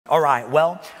All right,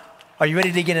 well, are you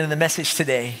ready to get into the message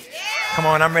today? Yeah. Come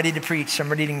on, I'm ready to preach. I'm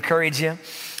ready to encourage you.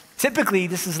 Typically,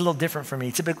 this is a little different for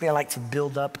me. Typically, I like to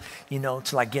build up,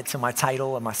 till I get to my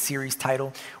title or my series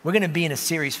title. We're going to be in a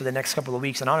series for the next couple of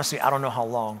weeks, and honestly, I don't know how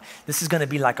long. This is going to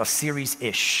be like a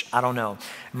series-ish. I don't know.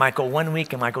 It might go 1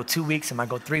 week, it might go 2 weeks, it might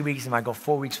go 3 weeks, it might go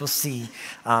 4 weeks. We'll see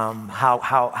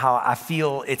how I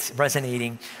feel it's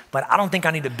resonating. But I don't think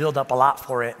I need to build up a lot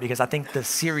for it because I think the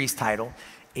series title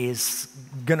is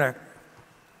going to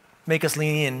make us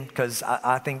lean in because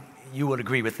I think you would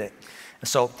agree with it.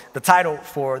 So the title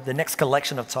for the next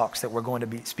collection of talks that we're going to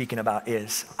be speaking about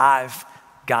is I've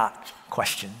Got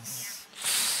Questions.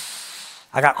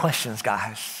 I got questions,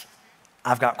 guys.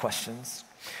 I've got questions.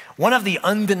 One of the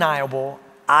undeniable,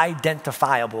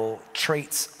 identifiable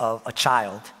traits of a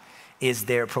child is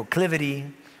their proclivity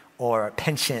or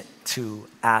penchant to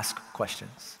ask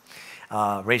questions.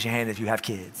 Raise your hand if you have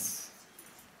kids.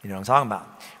 You know what I'm talking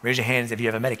about. Raise your hands if you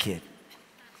ever met a kid.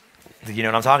 You know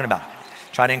what I'm talking about.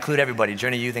 Try to include everybody,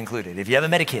 Journey Youth included. If you ever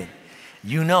met a kid,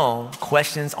 you know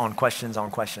questions on questions on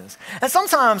questions. And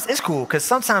sometimes it's cool because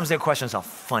sometimes their questions are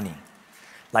funny.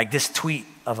 Like this tweet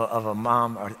of a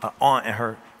mom or an aunt and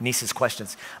her niece's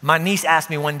questions. My niece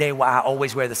asked me one day why I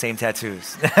always wear the same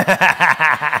tattoos.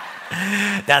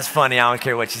 That's funny. I don't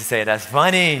care what you say. That's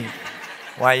funny.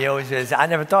 Why you always wear this? I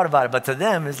never thought about it, but to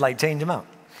them, it's like change them out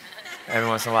every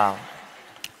once in a while.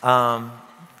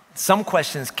 Some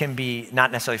questions can be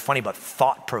not necessarily funny, but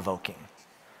thought-provoking.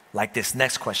 Like this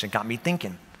next question got me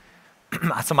thinking.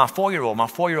 So my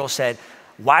four-year-old said,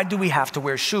 why do we have to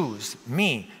wear shoes?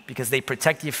 Me, because they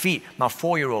protect your feet. My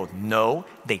 4-year-old, no,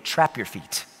 they trap your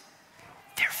feet.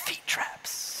 They're feet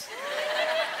traps.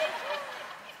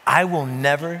 I will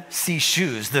never see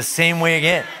shoes the same way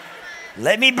again.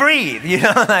 Let me breathe,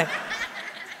 like.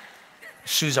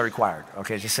 Shoes are required,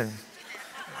 okay, I'm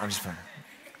just fine.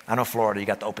 I know Florida, you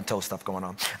got the open toe stuff going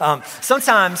on.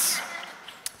 Sometimes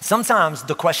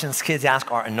the questions kids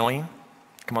ask are annoying.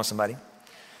 Come on, somebody.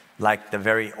 Like the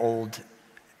very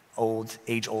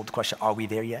age-old question, are we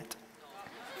there yet?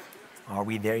 Are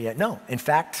we there yet? No, in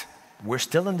fact, we're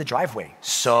still in the driveway.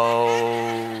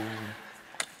 So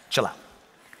chill out,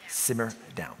 simmer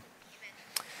down.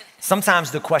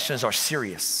 Sometimes the questions are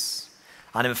serious.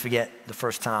 I'll never forget the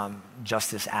first time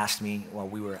Justice asked me while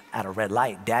we were at a red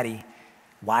light, Daddy,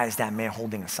 why is that man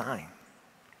holding a sign?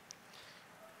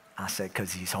 I said,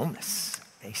 because he's homeless.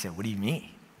 And he said, what do you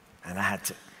mean? And I had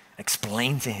to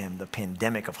explain to him the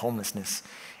pandemic of homelessness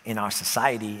in our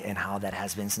society and how that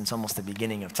has been since almost the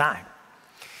beginning of time.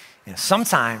 And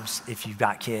sometimes, if you've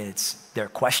got kids, their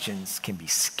questions can be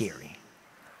scary.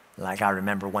 Like I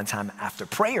remember one time after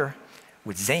prayer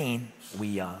with Zane,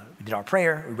 we did our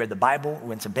prayer, we read the Bible, we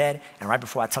went to bed, and right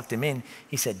before I tucked him in,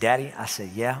 he said, Daddy, I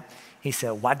said, yeah. He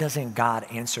said, why doesn't God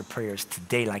answer prayers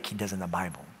today like he does in the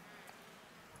Bible?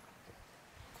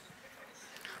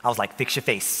 I was like, fix your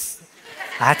face.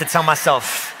 I had to tell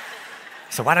myself.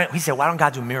 He said, why don't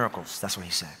God do miracles? That's what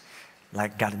he said.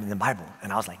 Like God in the Bible.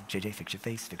 And I was like, JJ, fix your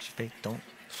face, don't.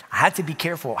 I had to be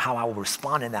careful how I would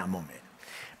respond in that moment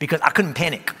because I couldn't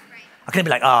panic. I couldn't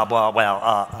be like,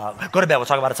 go to bed, we'll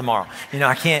talk about it tomorrow.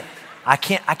 I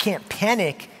can't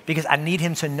panic because I need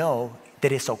him to know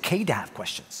that it's okay to have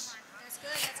questions.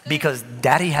 Because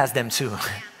Daddy has them too.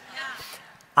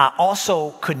 I also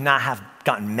could not have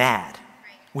gotten mad,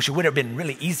 which would have been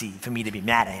really easy for me to be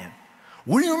mad at him.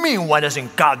 What do you mean, why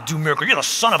doesn't God do miracles? You're the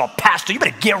son of a pastor, you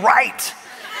better get right.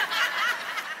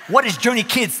 What is Journey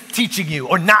Kids teaching you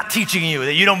or not teaching you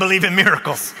that you don't believe in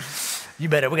miracles?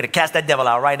 We're gonna cast that devil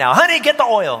out right now. Honey, get the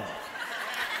oil.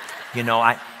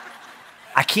 I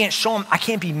can't show him, I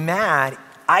can't be mad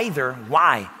either.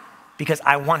 Why? Because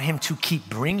I want him to keep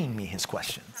bringing me his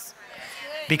questions.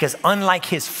 Because unlike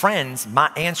his friends, my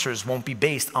answers won't be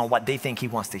based on what they think he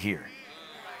wants to hear.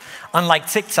 Unlike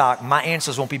TikTok, my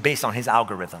answers won't be based on his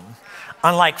algorithm.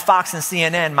 Unlike Fox and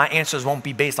CNN, my answers won't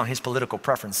be based on his political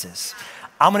preferences.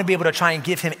 I'm gonna be able to try and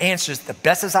give him answers the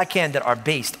best as I can that are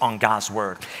based on God's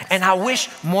word. And I wish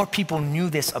more people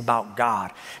knew this about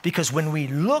God. Because when we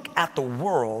look at the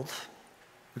world,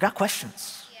 we got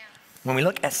questions. When we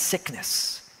look at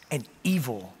sickness, and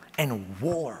evil and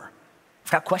war,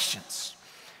 I've got questions.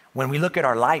 When we look at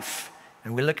our life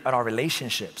and we look at our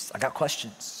relationships, I got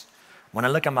questions. When I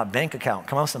look at my bank account,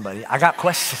 come on somebody, I got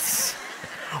questions.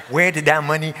 Where did that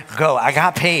money go? I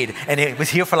got paid and it was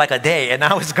here for like a day and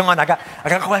now it's gone. I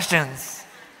got questions.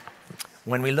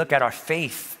 When we look at our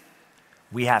faith,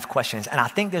 we have questions. And I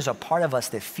think there's a part of us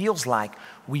that feels like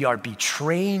we are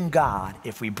betraying God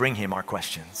if we bring him our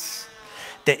questions.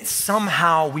 that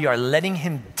somehow we are letting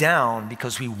him down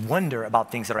because we wonder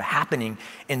about things that are happening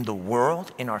in the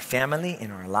world, in our family, in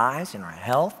our lives, in our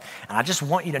health. And I just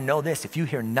want you to know this. If you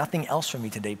hear nothing else from me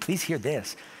today, please hear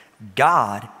this.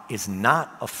 God is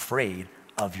not afraid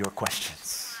of your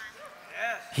questions.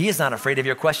 He is not afraid of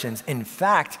your questions. In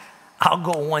fact, I'll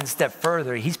go one step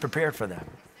further. He's prepared for them.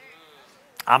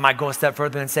 I might go a step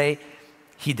further and say,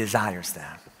 he desires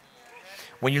them.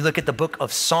 When you look at the book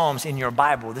of Psalms in your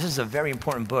Bible, this is a very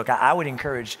important book. I would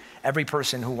encourage every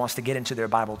person who wants to get into their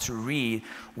Bible to read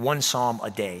one Psalm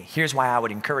a day. Here's why I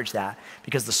would encourage that.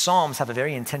 Because the Psalms have a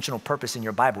very intentional purpose in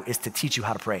your Bible, is to teach you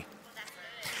how to pray.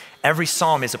 Every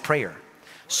Psalm is a prayer.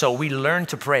 So we learn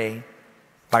to pray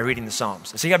by reading the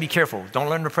Psalms. So you gotta be careful. Don't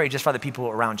learn to pray just for the people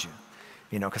around you.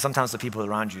 You know, because sometimes the people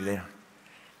around you,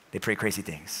 they pray crazy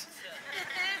things.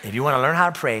 If you wanna learn how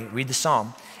to pray, read the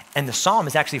Psalm. And the Psalm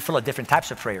is actually full of different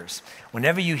types of prayers.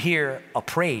 Whenever you hear a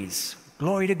praise,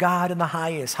 glory to God in the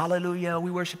highest, hallelujah, we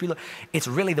worship you, Lord. It's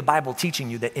really the Bible teaching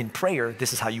you that in prayer,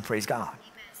 this is how you praise God.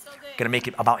 Gonna make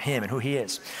it about him and who he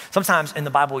is. Sometimes in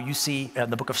the Bible, you see, in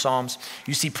the book of Psalms,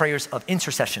 you see prayers of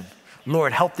intercession.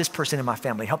 Lord, help this person in my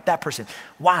family, help that person.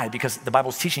 Why? Because the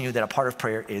Bible's teaching you that a part of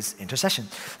prayer is intercession.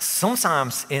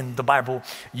 Sometimes in the Bible,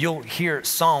 you'll hear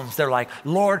Psalms that are like,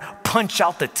 Lord, punch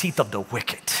out the teeth of the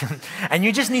wicked. And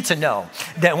you just need to know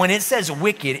that when it says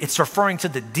wicked, it's referring to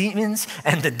the demons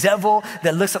and the devil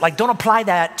that looks like, don't apply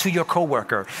that to your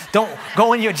coworker. Don't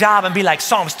go in your job and be like,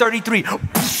 Psalms 33,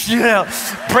 you know,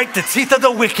 break the teeth of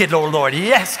the wicked, oh Lord.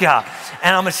 Yes, God.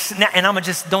 And I'm gonna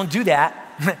just don't do that.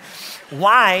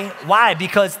 Why? Why?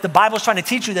 Because the Bible's trying to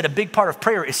teach you that a big part of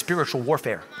prayer is spiritual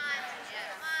warfare.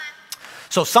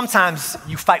 So sometimes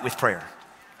you fight with prayer.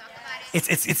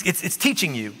 It's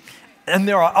teaching you. And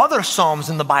there are other Psalms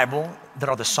in the Bible that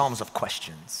are the Psalms of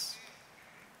questions.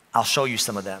 I'll show you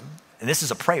some of them. And this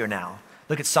is a prayer now.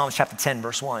 Look at Psalms chapter 10,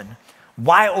 verse 1.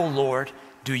 Why, O Lord,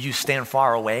 do you stand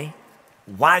far away?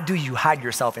 Why do you hide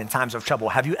yourself in times of trouble?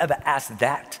 Have you ever asked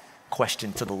that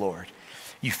question to the Lord?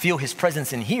 You feel his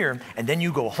presence in here, and then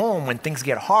you go home when things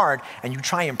get hard and you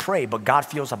try and pray, but God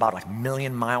feels about like a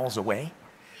million miles away.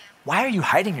 Why are you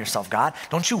hiding yourself, God?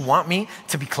 Don't you want me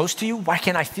to be close to you? Why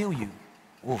can't I feel you?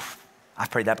 Oof, I've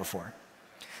prayed that before.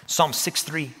 Psalm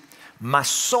 6:3, my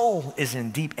soul is in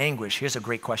deep anguish. Here's a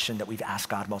great question that we've asked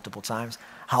God multiple times.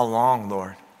 How long,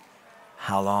 Lord?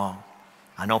 How long?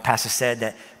 I know Pastor said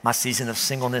that my season of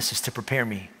singleness is to prepare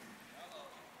me.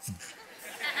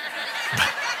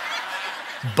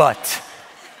 But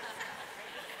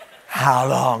how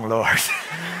long, Lord?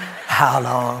 How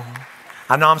long?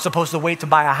 I know I'm supposed to wait to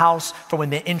buy a house for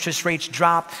when the interest rates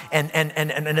drop and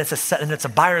it's a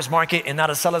buyer's market and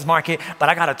not a seller's market, but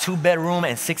I got a 2-bedroom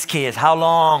and 6 kids. How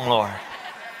long, Lord?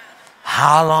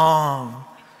 How long?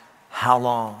 How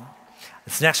long?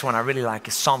 This next one I really like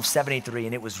is Psalm 73,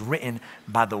 and it was written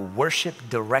by the worship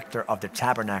director of the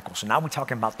tabernacle. So now we're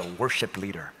talking about the worship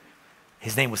leader.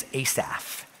 His name was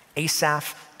Asaph.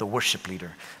 Asaph, the worship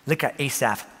leader. Look at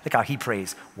Asaph. Look how he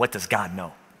prays. What does God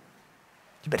know?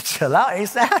 You better chill out,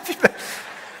 Asaph.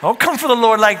 Don't come for the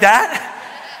Lord like that.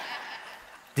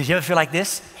 Did you ever feel like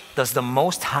this? Does the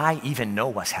Most High even know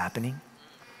what's happening?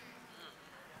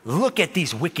 Look at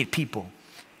these wicked people.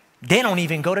 They don't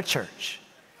even go to church.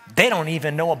 They don't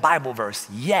even know a Bible verse.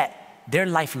 Yet their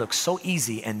life looks so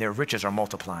easy and their riches are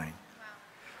multiplying.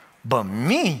 But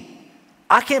me,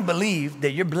 I can't believe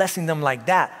that you're blessing them like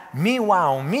that.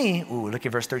 Meanwhile, me, ooh, look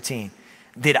at verse 13.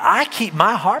 Did I keep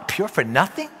my heart pure for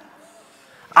nothing?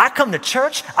 I come to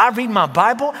church, I read my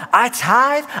Bible, I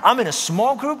tithe, I'm in a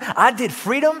small group, I did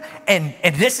freedom, and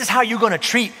this is how you're gonna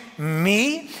treat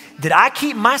me? Did I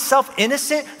keep myself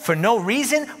innocent for no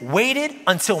reason, waited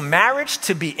until marriage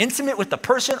to be intimate with the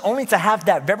person only to have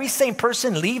that very same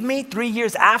person leave me 3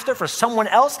 years after for someone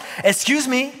else? Excuse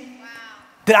me,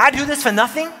 did I do this for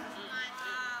nothing?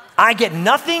 I get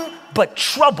nothing but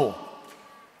trouble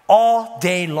all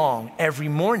day long. Every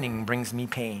morning brings me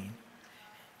pain.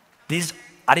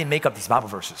 I didn't make up these Bible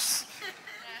verses.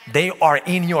 They are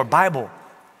in your Bible.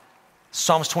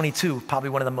 Psalms 22, probably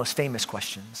one of the most famous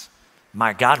questions.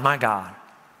 My God,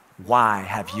 why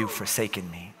have you forsaken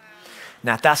me?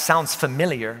 Now, if that sounds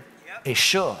familiar, it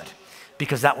should,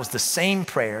 because that was the same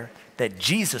prayer that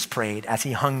Jesus prayed as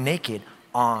he hung naked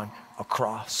on a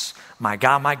cross. My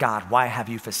God, why have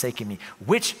you forsaken me?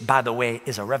 Which, by the way,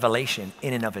 is a revelation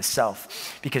in and of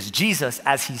itself. Because Jesus,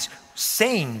 as he's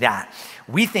saying that,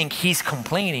 we think he's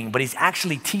complaining, but he's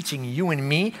actually teaching you and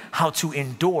me how to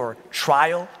endure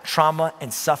trial, trauma,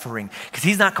 and suffering. Because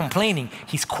he's not complaining,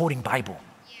 he's quoting Bible.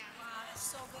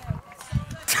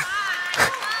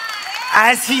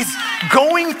 as he's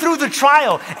going through the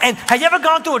trial. And have you ever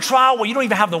gone through a trial where you don't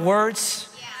even have the words?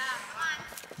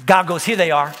 God goes, here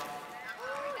they are.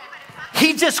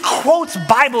 He just quotes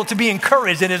Bible to be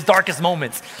encouraged in his darkest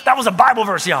moments. That was a Bible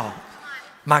verse, y'all.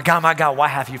 My God, why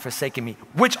have you forsaken me?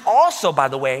 Which also, by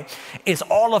the way, is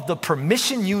all of the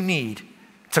permission you need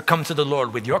to come to the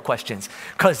Lord with your questions.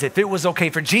 Because if it was okay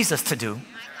for Jesus to do,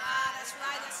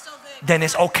 then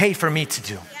it's okay for me to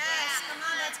do.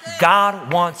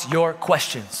 God wants your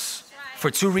questions for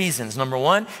two reasons. Number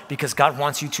one, because God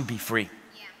wants you to be free.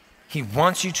 He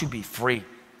wants you to be free.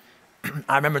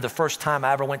 I remember the first time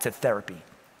I ever went to therapy.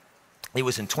 It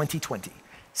was in 2020.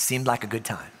 Seemed like a good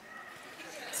time.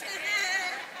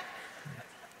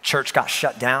 Church got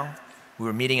shut down. We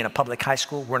were meeting in a public high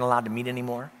school. Weren't allowed to meet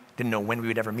anymore. Didn't know when we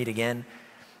would ever meet again.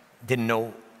 Didn't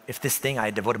know if this thing I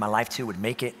had devoted my life to would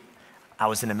make it. I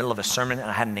was in the middle of a sermon and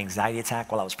I had an anxiety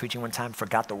attack while I was preaching one time.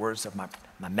 Forgot the words of my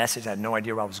message. I had no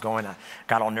idea where I was going. I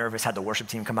got all nervous, had the worship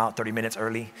team come out 30 minutes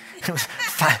early. It was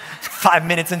five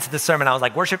minutes into the sermon. I was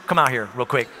like, worship, come out here real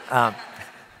quick.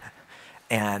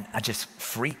 And I just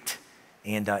freaked.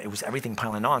 And it was everything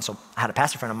piling on. So I had a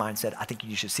pastor friend of mine said, I think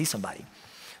you should see somebody.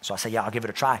 So I said, yeah, I'll give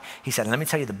it a try. He said, let me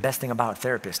tell you the best thing about a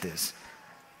therapist is.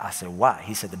 I said, why?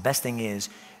 He said, the best thing is,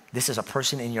 this is a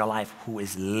person in your life who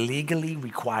is legally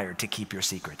required to keep your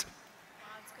secret.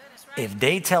 That's right. If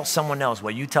they tell someone else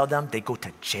what you tell them, they go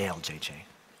to jail, JJ.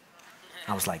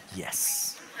 I was like,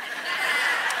 yes.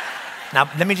 Now,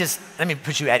 let me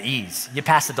put you at ease. Your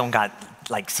pastor don't got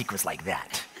like secrets like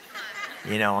that.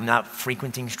 You know, I'm not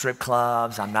frequenting strip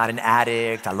clubs. I'm not an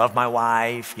addict. I love my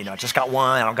wife. You know, I just got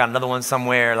one. I don't got another one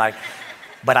somewhere.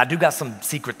 But I do got some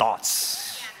secret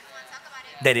thoughts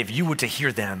that if you were to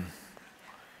hear them,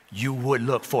 you would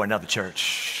look for another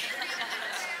church.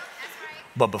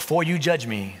 But before you judge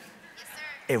me,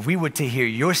 if we were to hear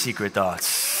your secret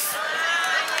thoughts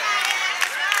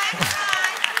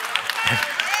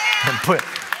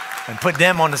and put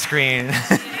them on the screen,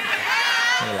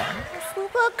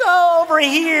 we'll go over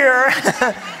here.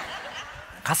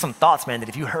 Got some thoughts, man, that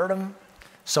if you heard them,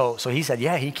 so he said,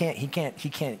 yeah, he can't,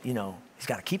 you know, he's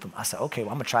got to keep them. I said, okay,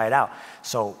 well, I'm going to try it out.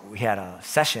 So we had a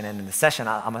session, and in the session,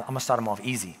 I'm going to start him off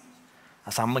easy. I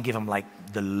said, I'm going to give him like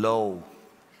the low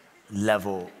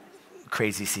level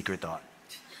crazy secret thought.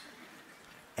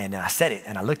 And I said it,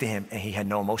 and I looked at him, and he had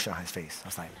no emotion on his face. I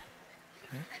was like,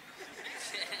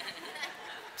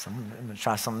 so I'm going to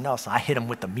try something else. So I hit him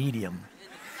with the medium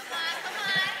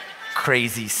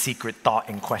crazy secret thought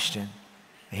in question.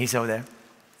 And he's over there.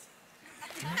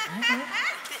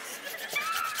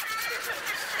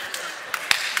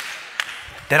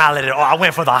 Then I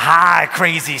went for the high,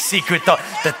 crazy secret thought.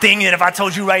 The thing that if I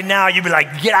told you right now, you'd be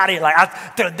like, get out of here. Like I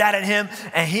threw that at him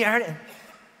and he heard it.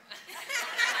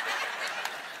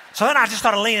 So then I just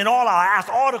started laying it all out. I asked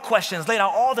all the questions, laid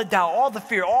out all the doubt, all the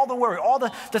fear, all the worry, all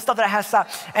the stuff that I had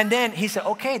stopped. And then he said,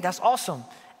 okay, that's awesome.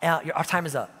 Our time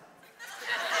is up.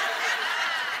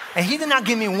 And he did not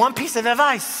give me one piece of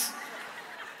advice.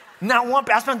 Not one.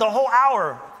 I spent the whole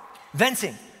hour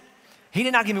venting. He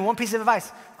did not give me one piece of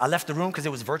advice. I left the room because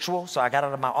it was virtual, so I got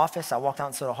out of my office. I walked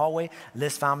out into the hallway.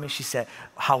 Liz found me. She said,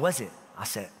 how was it? I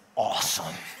said,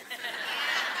 awesome.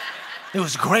 It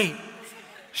was great.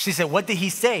 She said, what did he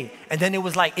say? And then it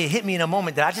was like, it hit me in a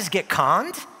moment. Did I just get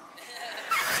conned?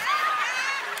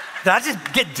 Did I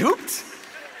just get duped?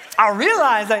 I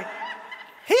realized, like,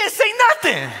 he didn't say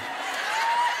nothing.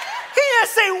 He didn't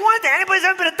say one thing. Anybody's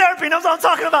ever been to therapy knows what I'm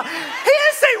talking about. He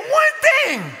didn't say one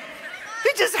thing. He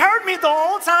just heard me the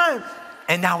whole time.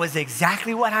 And that was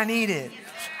exactly what I needed.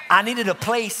 I needed a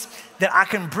place that I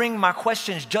can bring my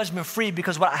questions judgment free,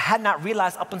 because what I had not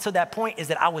realized up until that point is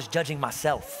that I was judging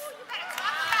myself.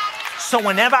 So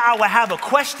whenever I would have a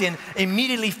question,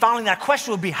 immediately following that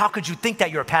question would be, how could you think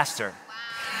that you're a pastor?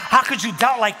 How could you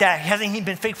doubt like that? Hasn't he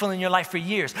been faithful in your life for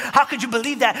years? How could you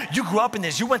believe that? You grew up in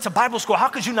this. You went to Bible school. How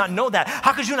could you not know that?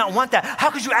 How could you not want that? How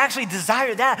could you actually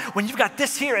desire that when you've got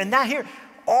this here and that here?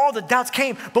 All the doubts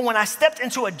came. But when I stepped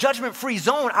into a judgment-free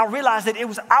zone, I realized that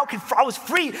I was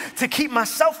free to keep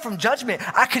myself from judgment.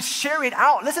 I could share it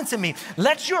out. Listen to me.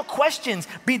 Let your questions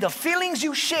be the feelings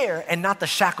you share and not the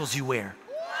shackles you wear.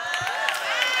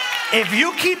 If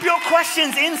you keep your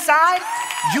questions inside,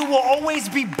 you will always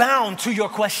be bound to your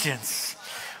questions.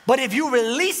 But if you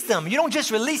release them, you don't just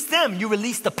release them, you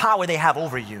release the power they have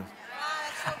over you.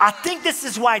 I think this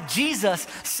is why Jesus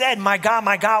said, my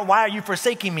God, why are you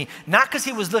forsaking me? Not because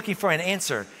he was looking for an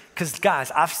answer. Because guys,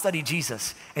 I've studied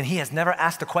Jesus and he has never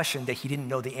asked a question that he didn't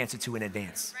know the answer to in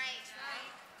advance.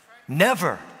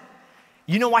 Never.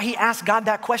 You know why he asked God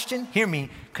that question? Hear me.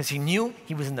 Because he knew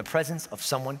he was in the presence of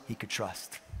someone he could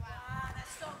trust.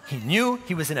 He knew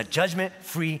he was in a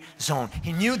judgment-free zone.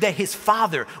 He knew that his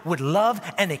Father would love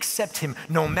and accept him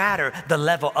no matter the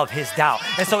level of his doubt.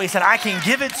 And so he said, I can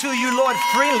give it to you, Lord,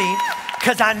 freely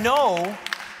because I know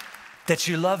that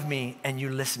you love me and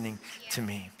you're listening to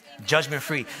me.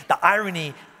 Judgment-free. The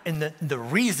irony and the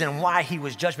reason why he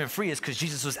was judgment-free is because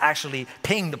Jesus was actually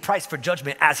paying the price for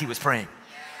judgment as he was praying.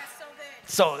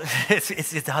 So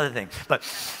it's the other thing. But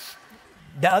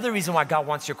the other reason why God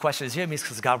wants your questions here is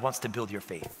because God wants to build your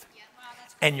faith.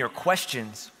 And your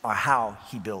questions are how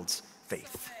he builds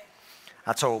faith.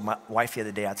 I told my wife the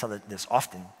other day, I tell her this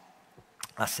often.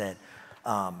 I said,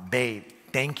 babe,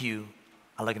 thank you.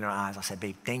 I look in her eyes, I said,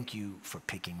 babe, thank you for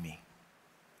picking me.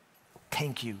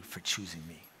 Thank you for choosing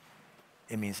me.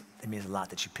 It means a lot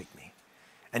that you picked me.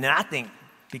 And then I think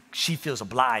she feels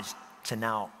obliged to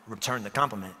now return the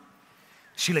compliment.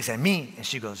 She looks at me and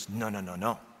she goes,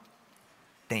 no.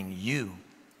 Thank you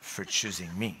for choosing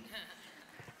me.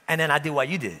 And then I did what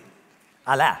you did.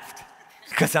 I laughed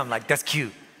because I'm like, that's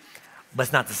cute, but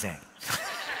it's not the same.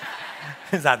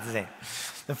 It's not the same.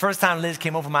 The first time Liz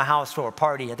came over my house for a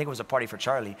party, I think it was a party for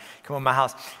Charlie, came over my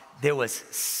house, there was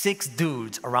 6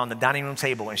 dudes around the dining room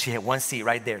table and she had one seat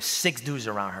right there, 6 dudes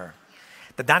around her.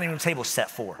 The dining room table set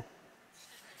 4.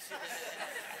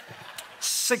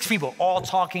 6 people all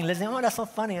talking, listening, oh, that's so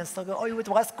funny, that's so good. Oh, you went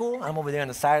to what school? I'm over there on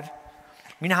the side.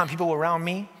 You know how many people were around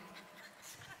me?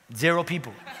 0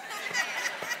 people.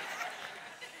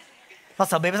 I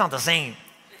said, baby, it's not the same.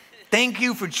 Thank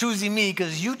you for choosing me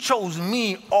because you chose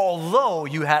me although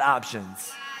you had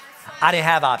options. I didn't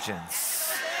have options.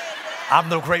 I'm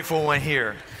the grateful one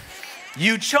here.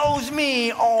 You chose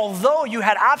me although you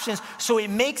had options, so it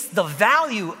makes the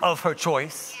value of her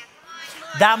choice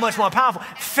that much more powerful.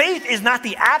 Faith is not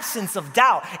the absence of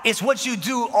doubt. It's what you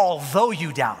do although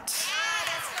you doubt.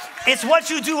 It's what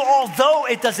you do although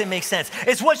it doesn't make sense.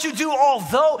 It's what you do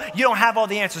although you don't have all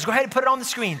the answers. Go ahead and put it on the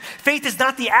screen. Faith is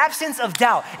not the absence of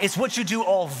doubt. It's what you do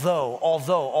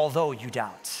although you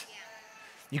doubt.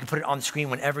 You can put it on the screen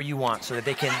whenever you want so that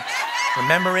they can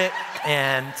remember it,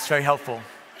 and it's very helpful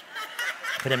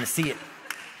for them to see it.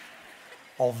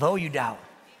 Although you doubt.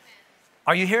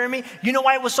 Are you hearing me? You know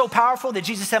why it was so powerful that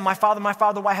Jesus said, my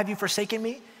Father, why have you forsaken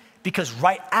me? Because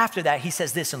right after that, he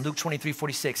says this in Luke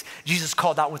 23:46. Jesus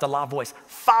called out with a loud voice,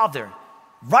 Father,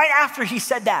 right after he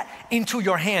said that, into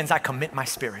your hands I commit my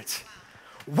spirit.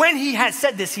 When he had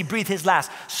said this, he breathed his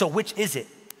last. So which is it?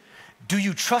 Do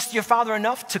you trust your Father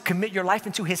enough to commit your life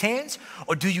into his hands?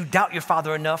 Or do you doubt your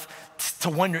Father enough to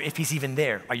wonder if he's even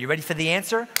there? Are you ready for the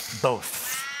answer?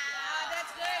 Both.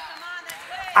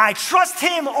 I trust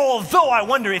him although I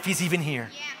wonder if he's even here.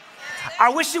 I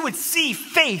wish you would see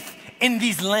faith in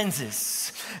these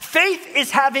lenses. Faith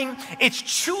is it's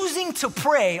choosing to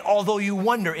pray although you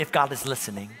wonder if God is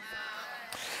listening.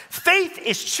 Faith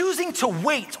is choosing to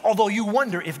wait although you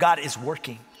wonder if God is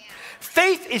working.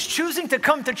 Faith is choosing to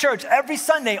come to church every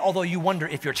Sunday although you wonder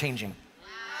if you're changing.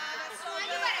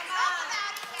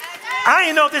 I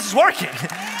didn't know if this is working.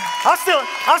 I'm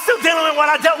still dealing with what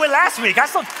I dealt with last week. I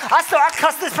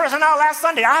cussed this person out last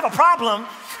Sunday. I have a problem.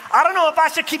 I don't know if I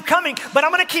should keep coming, but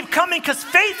I'm going to keep coming because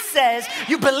faith says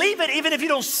you believe it even if you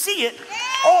don't see it.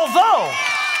 Although,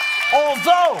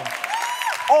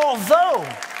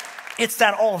 it's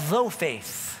that although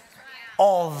faith.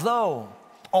 Although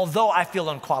I feel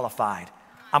unqualified,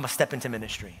 I'm going to step into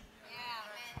ministry.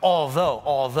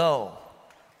 Although.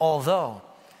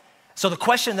 So the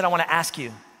question that I want to ask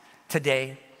you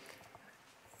today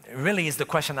really is the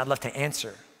question I'd love to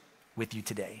answer with you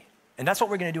today. And that's what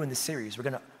we're going to do in this series. We're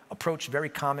going to approach very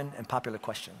common and popular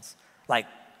questions. Like,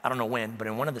 I don't know when, but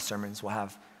in one of the sermons,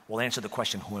 we'll answer the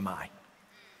question, who am I?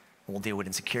 We'll deal with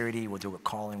insecurity, we'll deal with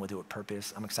calling, we'll deal with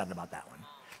purpose. I'm excited about that one.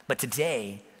 But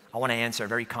today, I want to answer a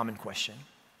very common question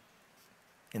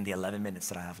in the 11 minutes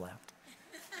that I have left.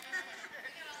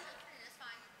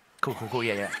 Cool,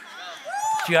 yeah.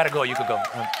 If you got to go, you could go.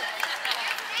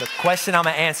 The question I'm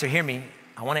going to answer, hear me,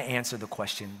 I want to answer the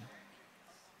question,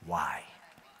 why?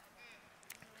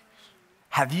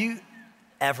 Have you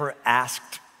ever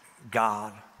asked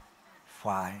God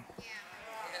why?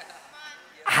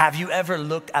 Have you ever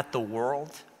looked at the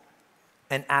world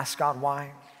and asked God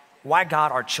why? Why,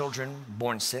 God, are children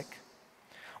born sick?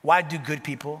 Why do good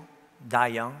people die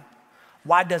young?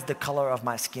 Why does the color of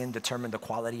my skin determine the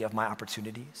quality of my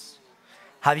opportunities?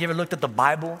 Have you ever looked at the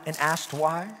Bible and asked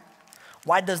why?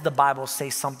 Why does the Bible say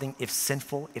something if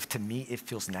sinful, if to me it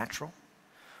feels natural?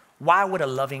 Why would a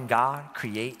loving God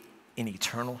create an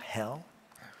eternal hell?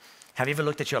 Have you ever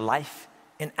looked at your life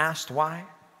and asked why?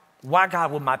 Why,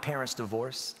 God, would my parents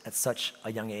divorce at such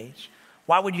a young age?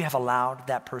 Why would you have allowed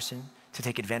that person to to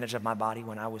take advantage of my body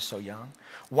when I was so young?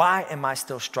 Why am I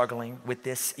still struggling with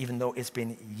this even though it's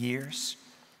been years?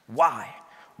 Why?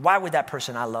 Why would that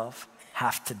person I love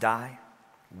have to die?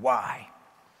 Why?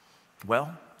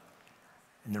 Well,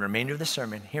 in the remainder of the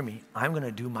sermon, hear me, I'm going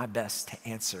to do my best to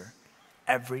answer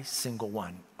every single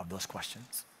one of those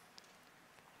questions.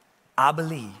 I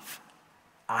believe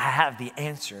I have the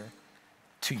answer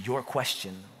to your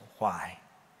question, why?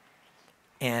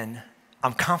 And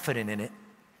I'm confident in it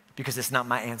because it's not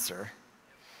my answer.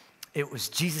 It was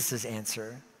Jesus'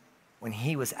 answer when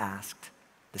he was asked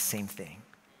the same thing.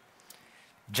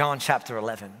 John chapter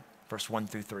 11, verse 1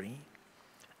 through 3.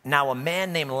 Now a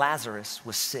man named Lazarus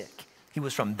was sick. He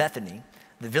was from Bethany,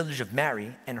 the village of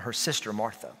Mary and her sister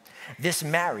Martha. This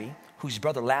Mary, whose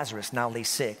brother Lazarus now lay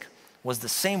sick, was the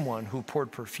same one who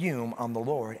poured perfume on the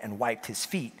Lord and wiped his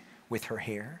feet with her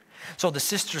hair. So the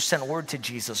sisters sent word to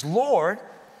Jesus, Lord,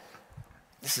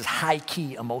 this is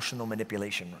high-key emotional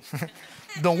manipulation.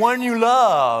 The one you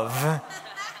love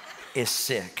is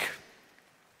sick.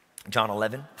 John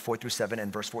 11, 4 through 7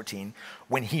 and verse 14.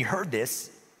 When he heard this,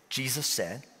 Jesus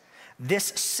said, this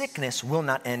sickness will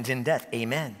not end in death.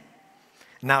 Amen.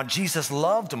 Now Jesus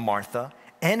loved Martha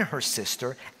and her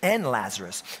sister and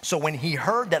Lazarus. So when he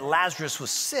heard that Lazarus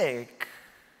was sick,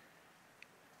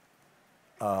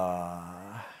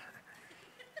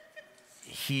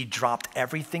 he dropped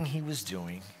everything he was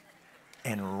doing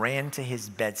and ran to his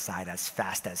bedside as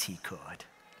fast as he could.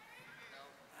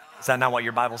 Is that not what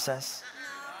your Bible says?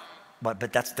 But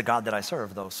that's the God that I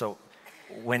serve, though. So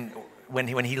when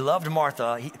he loved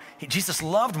Martha, Jesus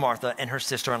loved Martha and her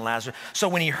sister and Lazarus. So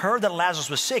when he heard that Lazarus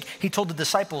was sick, he told the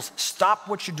disciples, stop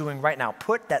what you're doing right now.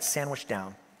 Put that sandwich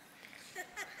down.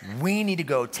 We need to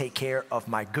go take care of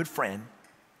my good friend,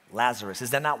 Lazarus. Is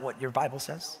that not what your Bible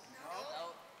says? No.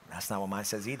 That's not what mine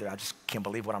says either. I just can't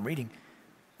believe what I'm reading.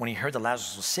 When he heard that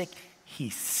Lazarus was sick,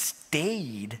 he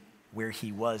stayed where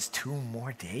he was 2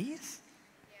 more days?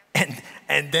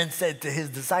 And then said to his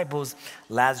disciples,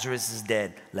 Lazarus is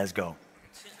dead. Let's go.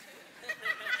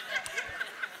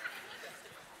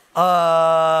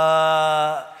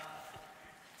 I've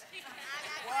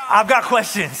got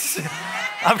questions.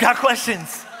 I've got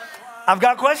questions. I've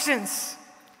got questions.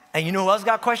 And you know who else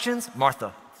got questions?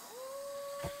 Martha.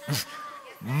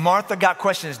 Martha got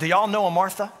questions. Do y'all know a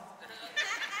Martha?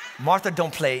 Martha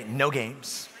don't play no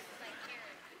games.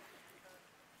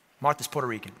 Martha's Puerto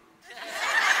Rican.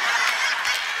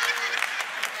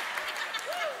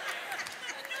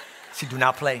 She do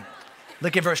not play.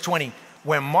 Look at verse 20.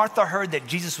 When Martha heard that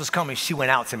Jesus was coming, she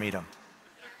went out to meet him.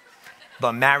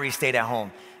 But Mary stayed at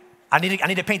home. I need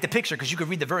to paint the picture because you could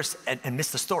read the verse and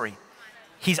miss the story.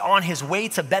 He's on his way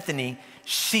to Bethany.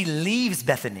 She leaves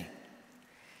Bethany,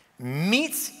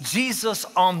 meets Jesus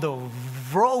on the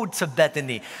road to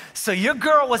Bethany. So your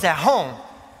girl was at home.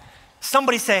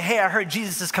 Somebody said, hey, I heard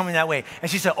Jesus is coming that way.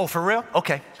 And she said, oh, for real?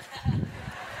 Okay.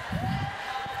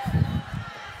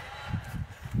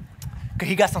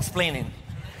 He got some splaining.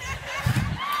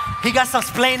 He got some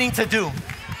splaining to do.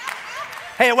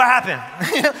 Hey, what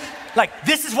happened? Like,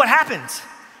 this is what happens.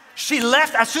 She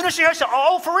left. As soon as she heard, she said,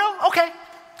 oh, for real? Okay.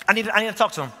 I need to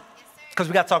talk to him. Because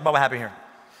we got to talk about what happened here.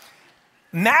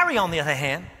 Mary, on the other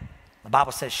hand, the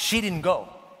Bible says she didn't go.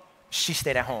 She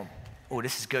stayed at home. Oh,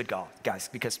 this is good, guys,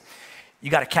 because you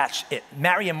got to catch it.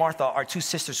 Mary and Martha are 2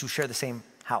 sisters who share the same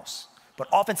house. But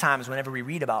oftentimes, whenever we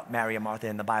read about Mary and Martha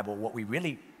in the Bible, what we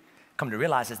really come to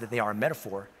realize is that they are a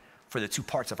metaphor for the 2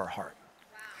 parts of our heart.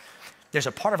 Wow. There's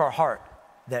a part of our heart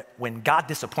that when God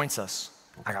disappoints us,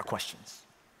 I got questions.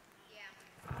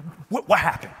 Yeah. What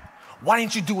happened? Why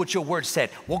didn't you do what your word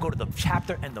said? We'll go to the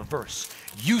chapter and the verse.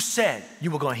 You said you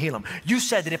were going to heal him. You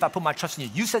said that if I put my trust in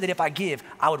you, you said that if I give,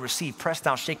 I would receive, pressed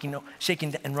down, shaking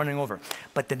and running over.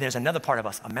 But then there's another part of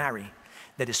us, a Mary,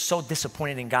 that is so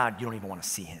disappointed in God, you don't even want to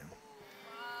see him.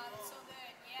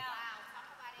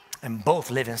 And both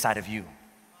live inside of you.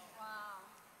 Wow.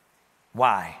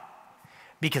 Why?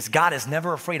 Because God is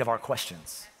never afraid of our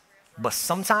questions. But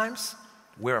sometimes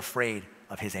we're afraid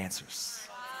of his answers.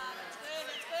 Wow.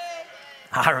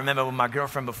 That's good. I remember with my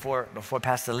girlfriend before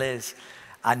Pastor Liz,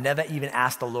 I never even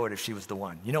asked the Lord if she was the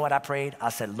one. You know what I prayed? I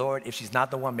said, Lord, if she's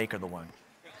not the one, make her the one.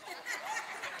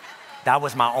 That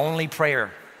was my only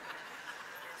prayer.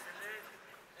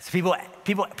 So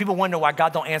people wonder why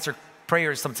God don't answer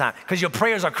prayers sometimes, because your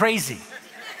prayers are crazy.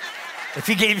 If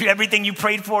he gave you everything you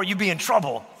prayed for, you'd be in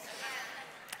trouble.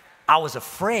 I was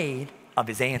afraid of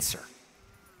his answer.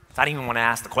 So I didn't even want to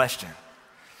ask the question.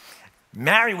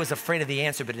 Mary was afraid of the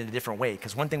answer, but in a different way,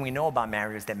 because one thing we know about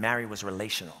Mary is that Mary was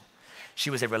relational. She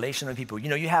was a relational people. You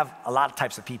know, you have a lot of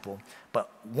types of people, but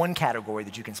one category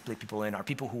that you can split people in are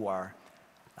people who are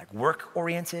like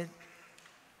work-oriented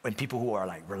and people who are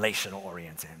like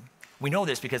relational-oriented. We know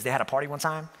this because they had a party one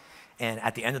time, and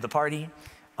at the end of the party,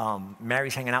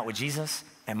 Mary's hanging out with Jesus,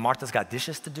 and Martha's got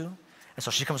dishes to do. And so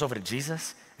she comes over to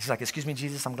Jesus. She's like, excuse me,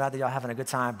 Jesus, I'm glad that y'all having a good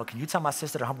time, but can you tell my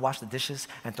sister to help wash the dishes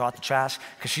and throw out the trash?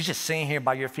 Because she's just sitting here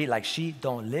by your feet like she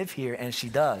don't live here, and she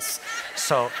does.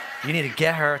 So you need to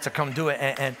get her to come do it.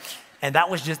 And that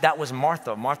was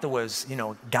Martha. Martha was,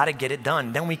 got to get it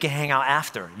done. Then we can hang out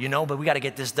after, but we got to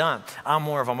get this done. I'm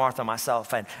more of a Martha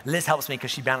myself. And Liz helps me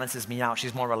because she balances me out.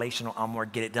 She's more relational. I'm more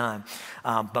get it done.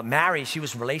 But Mary, she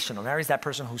was relational. Mary's that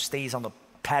person who stays on the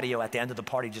patio at the end of the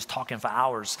party just talking for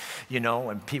hours,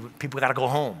 and people got to go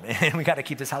home. And we got to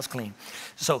keep this house clean.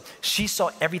 So she saw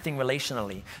everything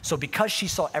relationally. So because she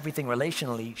saw everything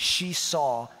relationally, she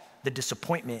saw the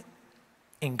disappointment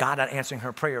in God not answering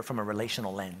her prayer from a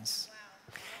relational lens.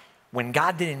 When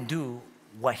God didn't do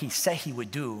what he said he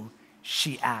would do,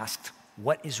 she asked,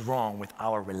 what is wrong with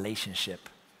our relationship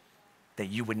that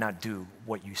you would not do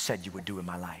what you said you would do in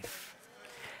my life?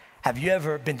 Have you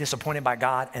ever been disappointed by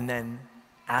God and then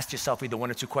asked yourself either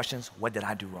one or two questions? What did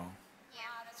I do wrong? Yeah,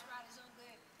 that's right. It's so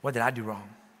good. What did I do wrong?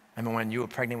 I remember when you were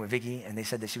pregnant with Vicky and they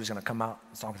said that she was going to come out.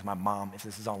 I'm talking to my mom. If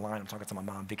this is online, I'm talking to my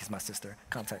mom. Vicky's my sister.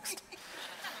 Context.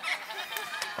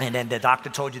 And then the doctor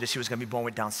told you that she was going to be born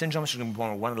with Down syndrome. She was going to be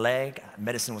born with one leg.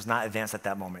 Medicine was not advanced at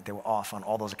that moment. They were off on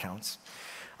all those accounts.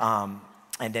 And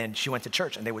then she went to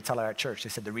church, and they would tell her at church, they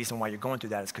said, the reason why you're going through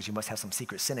that is because you must have some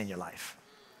secret sin in your life.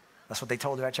 That's what they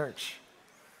told her at church.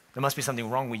 There must be something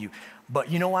wrong with you.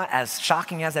 But you know what? As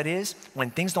shocking as that is,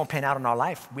 when things don't pan out in our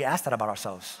life, we ask that about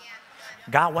ourselves.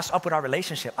 God, what's up with our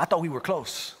relationship? I thought we were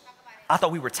close. I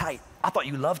thought we were tight. I thought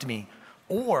you loved me.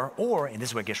 Or, and this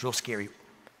is where it gets real scary,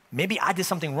 maybe I did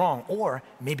something wrong, or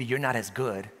maybe you're not as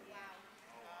good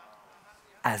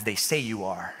as they say you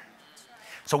are.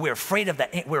 So we're afraid of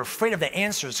the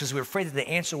answers because we're afraid that the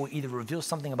answer will either reveal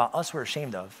something about us we're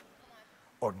ashamed of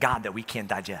or God that we can't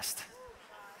digest.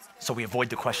 So we avoid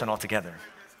the question altogether.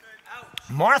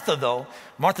 Martha, though,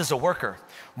 Martha's a worker.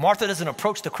 Martha doesn't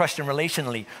approach the question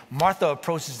relationally. Martha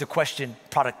approaches the question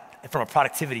from a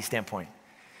productivity standpoint.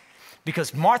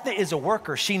 Because Martha is a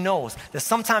worker, she knows that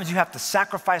sometimes you have to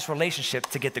sacrifice relationship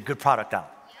to get the good product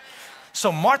out.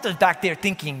 So Martha's back there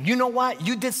thinking, you know what?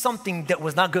 You did something that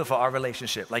was not good for our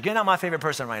relationship. Like, you're not my favorite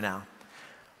person right now.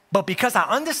 But because I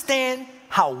understand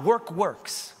how work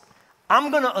works,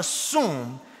 I'm going to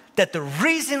assume that the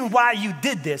reason why you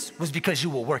did this was because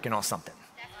you were working on something.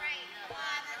 That's right. Wow,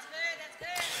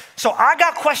 that's good. So I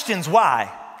got questions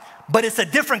why, but it's a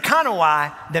different kind of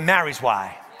why than Mary's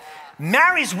why.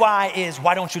 Mary's why is,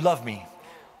 why don't you love me?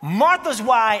 Martha's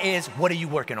why is, what are you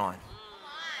working on?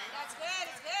 That's good.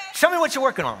 It's good. Show me what you're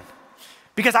working on.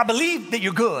 Because I believe that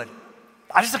you're good.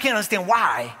 I just can't understand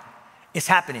why it's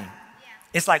happening. Yeah.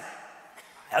 It's like,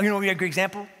 a great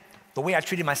example? The way I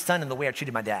treated my son and the way I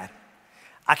treated my dad.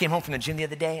 I came home from the gym the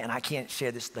other day, and I can't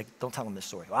share this, don't tell him this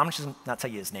story. Well, I'm just not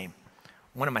tell you his name.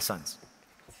 One of my sons.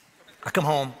 I come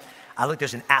home, I look,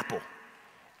 there's an apple.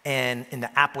 And in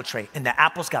the apple tray, and the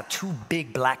apple's got 2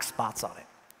 big black spots on it.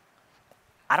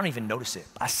 I don't even notice it.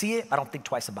 I see it, I don't think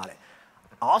twice about it.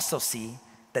 I also see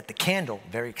that the candle,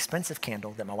 very expensive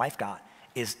candle that my wife got,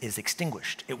 is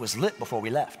extinguished. It was lit before we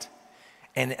left.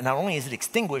 And not only is it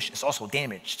extinguished, it's also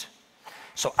damaged.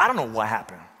 So I don't know what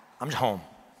happened. I'm just home.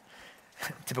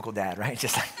 Typical dad, right?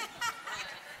 Just like,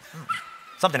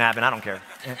 something happened, I don't care.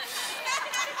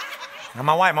 And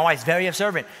my wife's very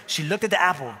observant. She looked at the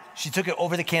apple. She took it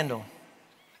over the candle.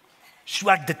 She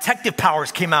like detective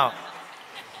powers came out.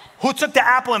 Who took the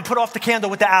apple and put off the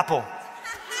candle with the apple?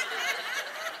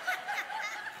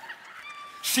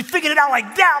 She figured it out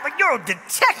like that. I'm like, you're a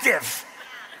detective,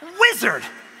 wizard,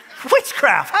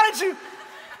 witchcraft. How did you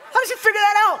figure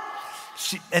that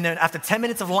out? And then after 10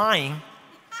 minutes of lying,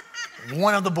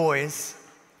 one of the boys,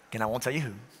 and I won't tell you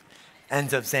who,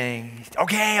 ends up saying,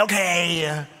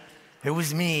 okay. It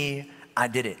was me, I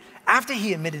did it. After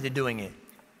he admitted to doing it,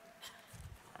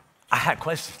 I had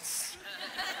questions.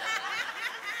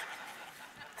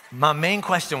 My main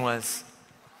question was,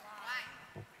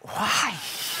 why?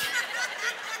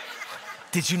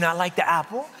 Did you not like the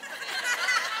apple?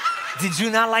 Did you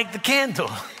not like the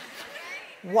candle?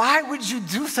 Why would you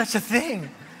do such a thing?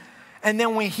 And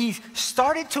then when he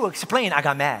started to explain, I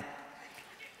got mad.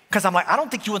 Because I'm like, I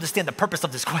don't think you understand the purpose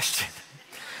of this question.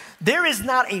 There is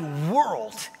not a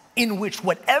world in which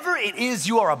whatever it is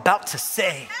you are about to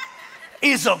say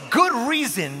is a good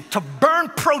reason to burn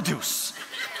produce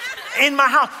in my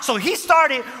house. So he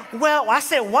started, well, I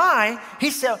said, why? He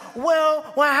said, well,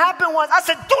 what happened was, I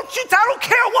said, I don't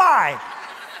care why.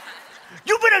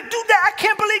 You better do that. I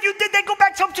can't believe you did that. Go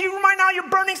back to your room right now. You're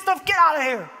burning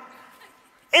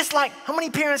It's like, how many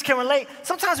parents can relate?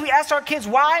 Sometimes we ask our kids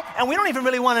why, and we don't even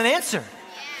really want an answer.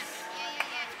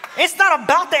 It's not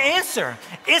about the answer.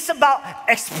 It's about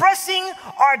expressing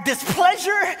our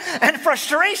displeasure and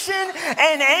frustration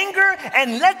and anger,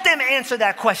 and let them answer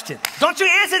that question. Don't you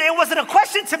answer it. It wasn't a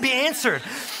question to be answered.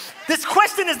 This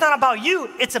question is not about you.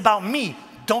 It's about me.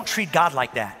 Don't treat God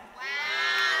like that.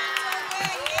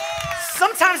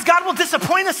 Sometimes God will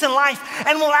disappoint us in life,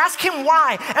 and we'll ask him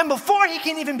why. And before he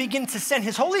can even begin to send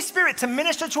his Holy Spirit to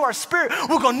minister to our spirit,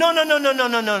 we'll go, no.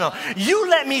 You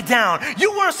let me down.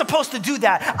 You weren't supposed to do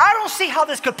that. I don't see how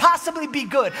this could possibly be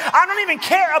good. I don't even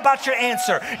care about your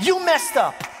answer. You messed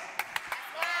up.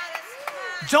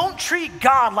 Don't treat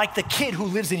God like the kid who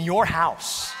lives in your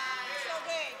house.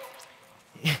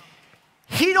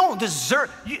 He don't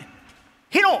deserve,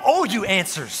 he don't owe you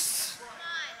answers.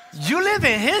 You live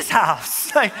in his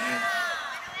house. Like,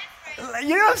 you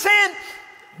know what I'm saying?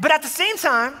 But at the same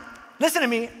time, listen to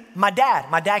me, my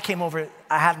dad came over,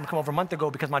 I had him come over a month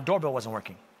ago because my doorbell wasn't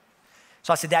working.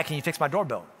 So I said, Dad, can you fix my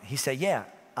doorbell? He said, yeah.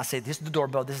 I said, this is the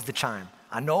doorbell, this is the chime.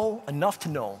 I know enough to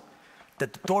know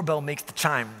that the doorbell makes the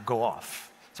chime go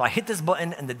off. So I hit this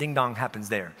button and the ding dong happens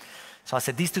there. So I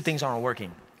said, these two things aren't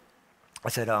working. I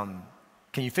said,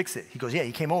 can you fix it? He goes, yeah.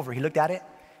 He came over, he looked at it,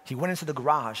 he went into the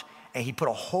garage, and he put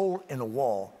a hole in the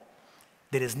wall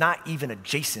that is not even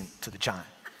adjacent to the chime.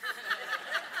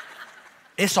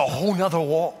 It's a whole nother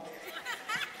wall.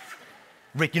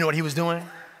 Rick, you know what he was doing?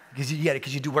 Because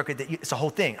you do work with it. It's a whole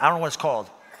thing. I don't know what it's called.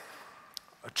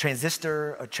 A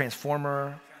transistor, a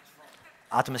transformer,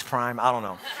 Optimus Prime, I don't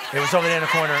know. It was over there in the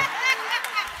corner.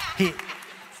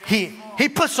 He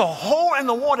puts a hole in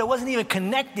the wall that wasn't even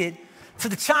connected to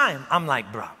the chime. I'm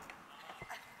like, bro,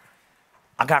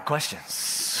 I got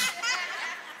questions.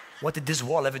 What did this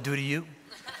wall ever do to you?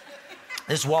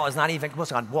 This wall is not even,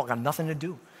 got nothing to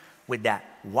do with that.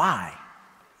 Why?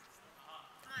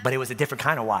 But it was a different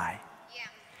kind of why. Yeah.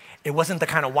 It wasn't the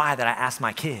kind of why that I asked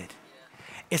my kid.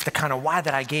 It's the kind of why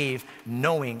that I gave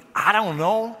knowing, I don't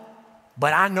know,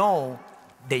 but I know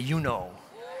that you know.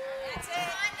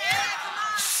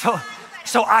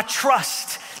 So I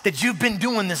trust that you've been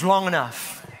doing this long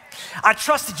enough. I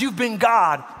trust that you've been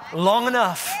God long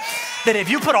enough that if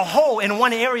you put a hole in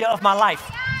one area of my life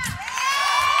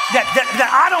that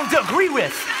I don't agree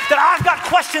with, that I've got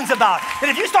questions about, that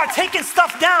if you start taking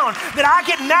stuff down that I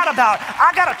get mad about,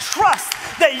 I gotta trust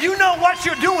that you know what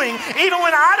you're doing even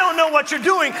when I don't know what you're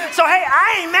doing. So hey,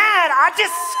 I ain't mad, I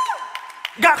just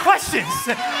got questions.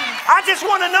 I just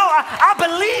wanna know, I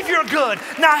believe you're good.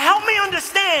 Now help me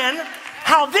understand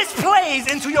how this plays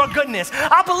into your goodness.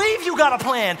 I believe you got a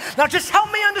plan. Now just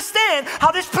help me understand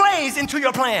how this plays into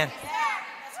your plan.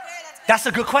 That's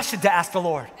a good question to ask the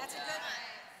Lord.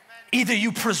 Either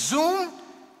you presume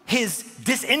his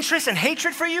disinterest and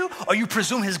hatred for you, or you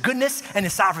presume his goodness and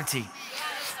his sovereignty.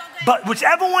 But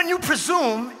whichever one you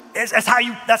presume, that's how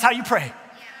you pray.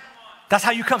 That's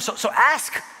how you come. So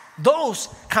ask those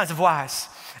kinds of whys.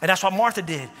 And that's what Martha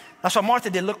did.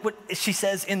 Look what she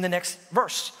says in the next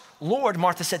verse. Lord,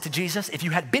 Martha said to Jesus, if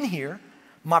you had been here,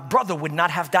 my brother would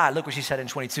not have died. Look what she said in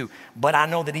 22. But I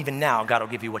know that even now, God will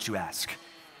give you what you ask.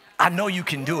 I know you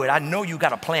can do it. I know you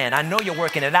got a plan. I know you're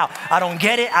working it out. I don't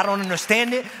get it. I don't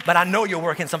understand it. But I know you're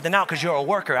working something out because you're a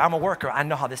worker. I'm a worker. I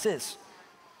know how this is.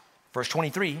 Verse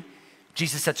 23,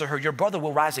 Jesus said to her, your brother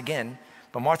will rise again.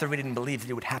 But Martha really didn't believe that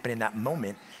it would happen in that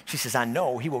moment. She says, I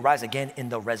know he will rise again in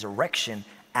the resurrection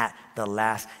at the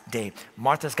last day.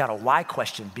 Martha's got a why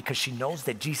question because she knows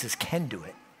that Jesus can do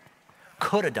it,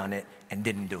 could have done it, and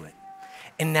didn't do it.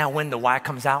 And now when the why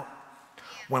comes out,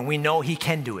 when we know he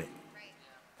can do it,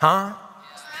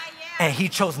 and he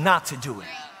chose not to do it.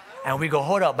 And we go,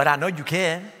 hold up, but I know you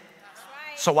can.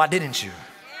 So why didn't you?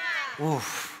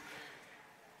 Oof.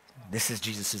 This is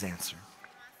Jesus' answer.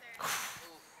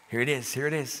 Here it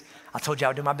is. I told you I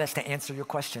would do my best to answer your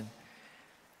question.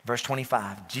 Verse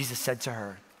 25, Jesus said to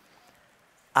her,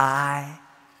 I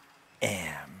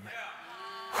am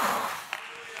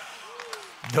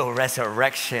the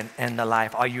resurrection and the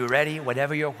life. Are you ready?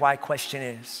 Whatever your why question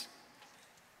is,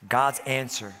 God's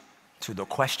answer to the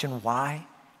question why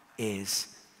is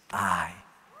I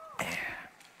am.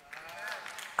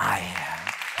 I am.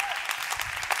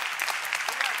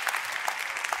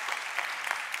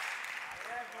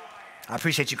 I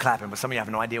appreciate you clapping, but some of you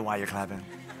have no idea why you're clapping.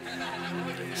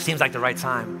 Seems like the right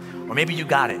time. Or maybe you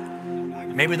got it.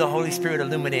 Maybe the Holy Spirit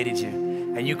illuminated you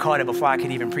and you caught it before I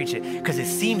could even preach it, because it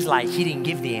seems like he didn't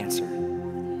give the answer.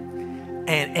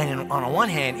 And on the one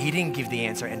hand, he didn't give the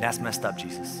answer, and that's messed up,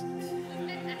 Jesus.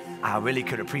 I really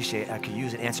could appreciate, I could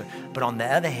use an answer. But on the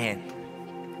other hand,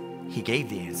 he gave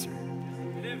the answer.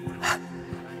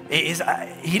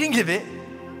 He didn't give it,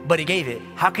 but he gave it.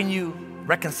 How can you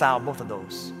reconcile both of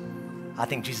those? I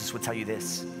think Jesus would tell you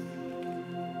this.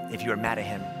 If you are mad at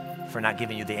him for not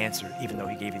giving you the answer, even though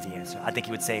he gave you the answer, I think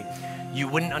he would say, you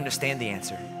wouldn't understand the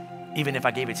answer, even if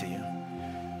I gave it to you,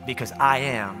 because I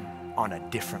am on a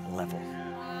different level.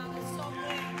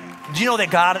 Do you know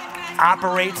that God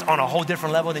operates on a whole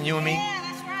different level than you and me? Yeah,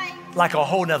 that's right. Like a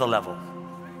whole nother level.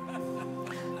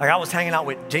 Like I was hanging out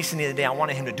with Jason the other day. I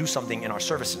wanted him to do something in our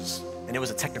services, and it was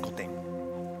a technical thing.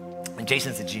 And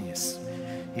Jason's a genius.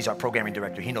 He's our programming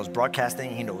director. He knows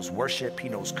broadcasting, he knows worship, he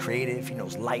knows creative, he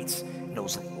knows lights, he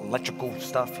knows electrical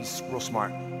stuff. He's real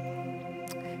smart.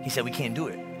 He said, we can't do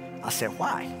it. I said,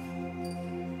 why?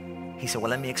 He said, well,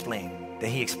 let me explain.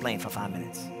 Then he explained for 5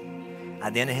 minutes.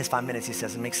 At the end of his 5 minutes, he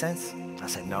says, it makes sense? I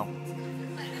said, no.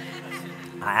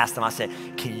 I asked him, I said,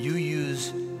 can you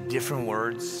use different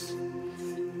words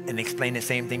and explain the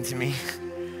same thing to me?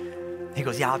 He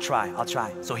goes, yeah, I'll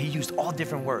try. So he used all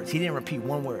different words. He didn't repeat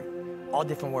one word, all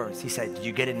different words. He said, did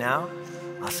you get it now?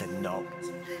 I said, no.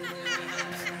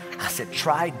 I said,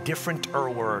 try different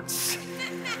words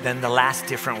than the last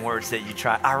different words that you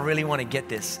tried. I really want to get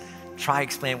this. Try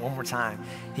explain it one more time.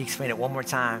 He explained it one more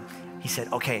time. He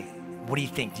said, okay, what do you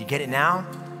think? Do you get it now?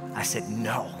 I said,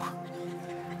 no.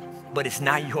 But it's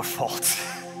not your fault.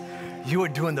 You are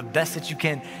doing the best that you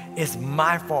can. It's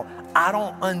my fault. I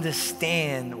don't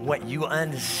understand what you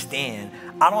understand.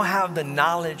 I don't have the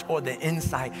knowledge or the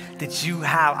insight that you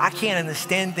have. I can't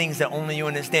understand things that only you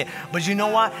understand. But you know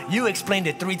what? You explained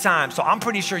it 3 times, so I'm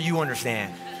pretty sure you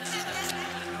understand.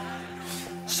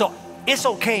 So it's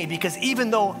okay, because even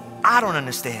though I don't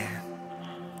understand,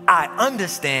 I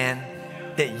understand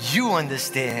that you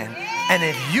understand. And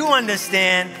if you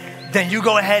understand, then you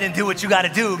go ahead and do what you got to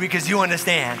do because you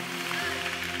understand.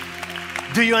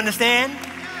 Do you understand?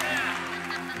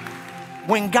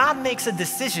 When God makes a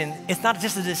decision, it's not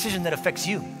just a decision that affects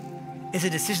you. It's a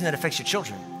decision that affects your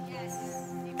children.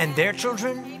 And their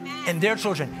children, and their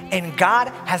children. And God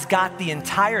has got the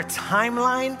entire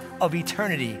timeline of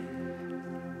eternity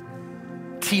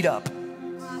teed up.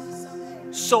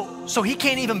 So he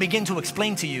can't even begin to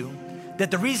explain to you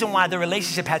that the reason why the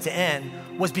relationship had to end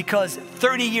was because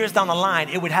 30 years down the line,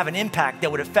 it would have an impact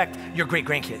that would affect your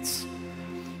great-grandkids.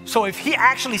 So if he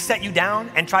actually set you down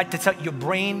and tried to tell your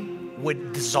brain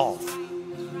would dissolve.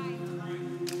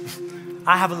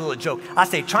 I have a little joke. I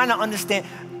say, trying to understand,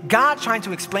 God trying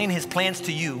to explain his plans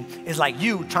to you is like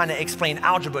you trying to explain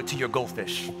algebra to your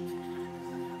goldfish.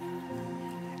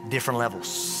 Different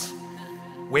levels.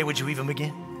 Where would you even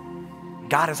begin?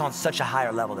 God is on such a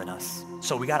higher level than us.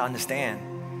 So we got to understand.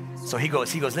 So he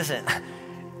goes, listen,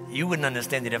 you wouldn't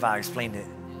understand it if I explained it.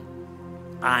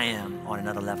 I am on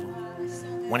another level.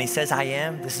 When he says I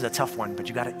am, this is a tough one, but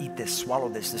you got to eat this, swallow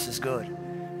this. This is good.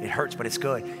 It hurts, but it's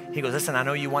good. He goes, listen, I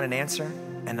know you want an answer,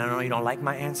 and I know you don't like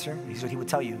my answer. He's what he would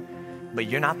tell you, but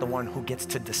you're not the one who gets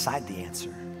to decide the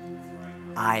answer.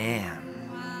 I am.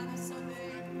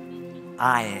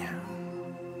 I am.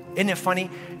 Isn't it funny?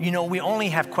 You know, we only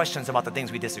have questions about the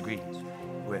things we disagree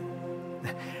with.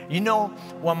 You know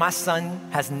what my son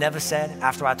has never said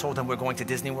after I told him we're going to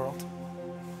Disney World?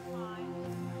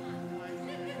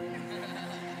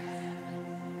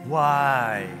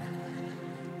 Why?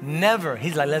 Never.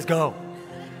 He's like, let's go.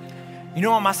 You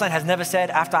know what my son has never said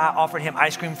after I offered him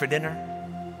ice cream for dinner?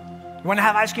 You want to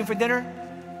have ice cream for dinner?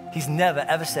 He's never,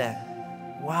 ever said,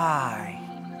 why?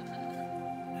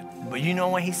 But you know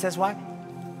when he says why?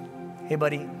 Hey,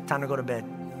 buddy, time to go to bed.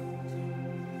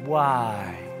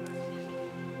 Why?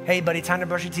 Hey, buddy, time to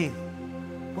brush your teeth.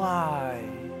 Why?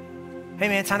 Hey,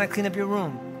 man, time to clean up your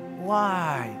room.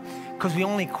 Why? Because we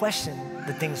only question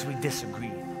the things we disagree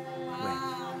with.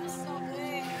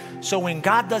 So when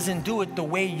God doesn't do it the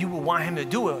way you would want him to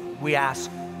do it, we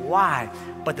ask, why?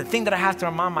 But the thing that I have to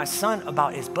remind my son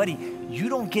about is, buddy, you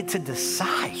don't get to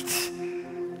decide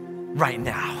right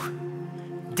now.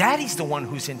 Daddy's the one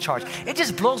who's in charge. It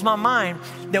just blows my mind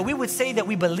that we would say that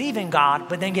we believe in God,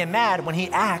 but then get mad when he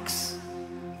acts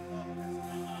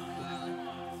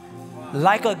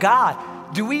like a God.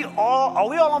 Are we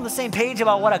all on the same page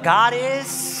about what a God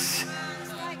is?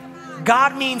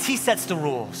 God means he sets the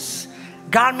rules.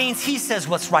 God means he says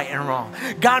what's right and wrong.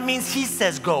 God means he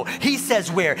says go. He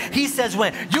says where. He says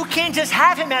when. You can't just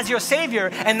have him as your savior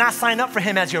and not sign up for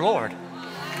him as your Lord.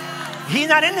 He's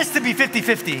not in this to be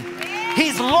 50-50.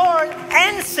 He's Lord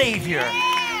and Savior,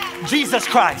 Jesus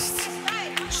Christ.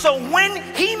 So when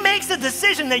he makes a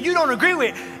decision that you don't agree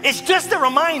with, it's just a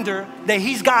reminder that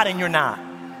he's God and you're not.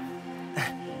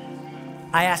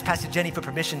 I asked Pastor Jenny for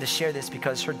permission to share this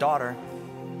because her daughter,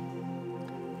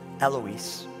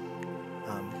 Eloise,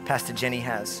 Pastor Jenny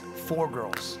has 4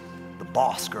 girls, the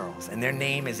boss girls, and their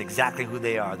name is exactly who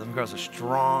they are. Those girls are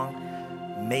strong,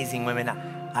 amazing women.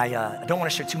 I don't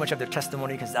want to share too much of their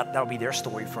testimony because that'll be their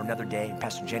story for another day.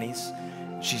 Pastor Jenny's,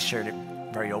 she's shared it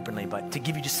very openly, but to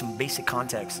give you just some basic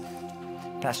context,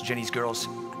 Pastor Jenny's girls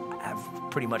have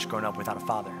pretty much grown up without a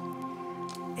father.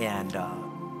 And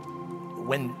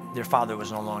when their father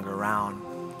was no longer around,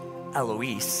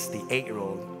 Eloise, the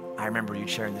 8-year-old, I remember you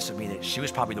sharing this with me, that she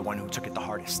was probably the one who took it the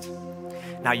hardest.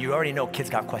 Now, you already know kids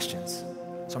got questions.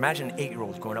 So imagine an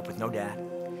 8-year-old growing up with no dad.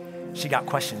 She got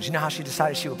questions. You know how she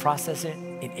decided she would process it,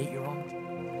 an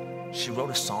 8-year-old? She wrote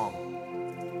a song.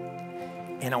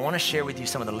 And I want to share with you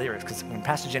some of the lyrics, because when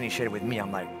Pastor Jenny shared it with me,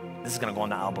 I'm like, this is going to go on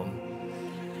the album.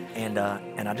 And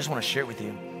I just want to share it with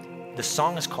you. The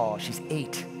song is called, she's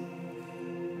 8.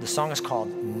 The song is called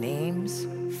Names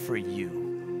for You.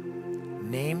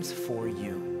 Names for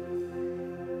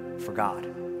You. For God.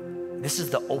 This is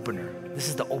the opener. This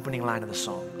is the opening line of the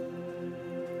song.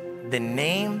 The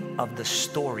name of the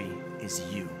story is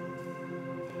you.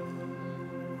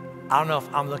 I don't know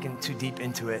if I'm looking too deep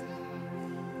into it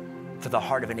to the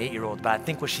heart of an 8-year-old, but I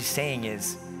think what she's saying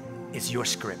is, it's your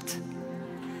script.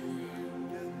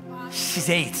 She's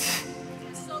 8.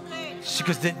 She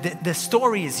goes, the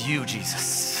story is you,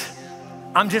 Jesus.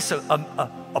 I'm just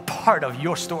a part of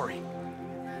your story.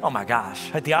 Oh my gosh,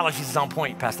 her theology is on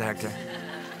point, Pastor Hector.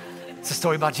 It's a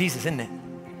story about Jesus, isn't it?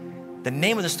 The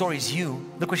name of the story is you.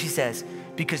 Look what she says.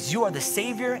 Because you are the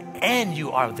Savior and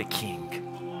you are the King.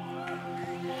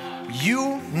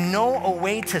 You know a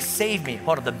way to save me.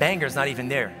 Hold on, the banger's not even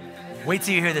there. Wait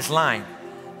till you hear this line.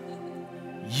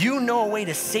 You know a way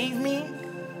to save me.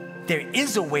 There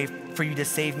is a way for you to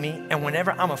save me. And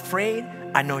whenever I'm afraid,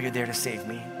 I know you're there to save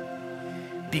me.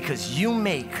 Because you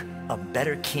make a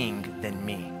better king than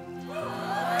me.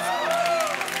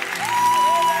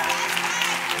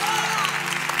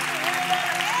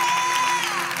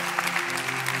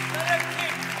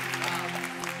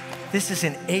 This is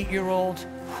an 8-year-old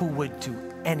who would do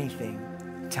anything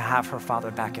to have her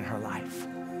father back in her life.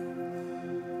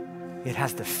 It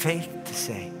has the faith to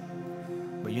say,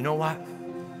 but you know what?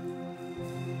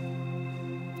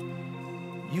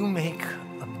 You make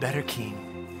a better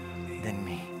king than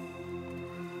me.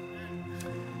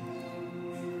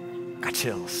 Got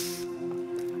chills.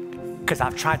 Because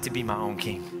I've tried to be my own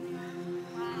king.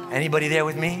 Anybody there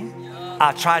with me?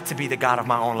 I tried to be the God of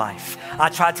my own life. I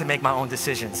tried to make my own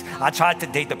decisions. I tried to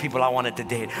date the people I wanted to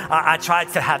date. I tried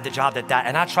to have the job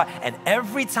and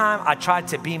every time I tried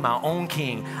to be my own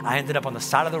king, I ended up on the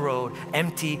side of the road,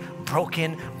 empty,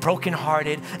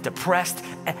 brokenhearted, depressed.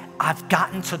 I've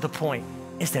gotten to the point,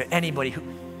 is there anybody who,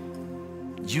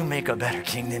 you make a better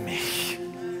king than me.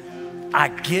 I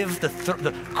give the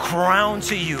crown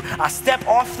to you. I step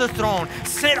off the throne,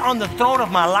 sit on the throne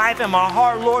of my life and my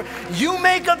heart, Lord. You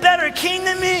make a better king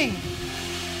than me.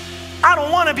 I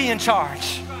don't want to be in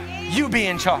charge. You be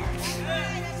in charge.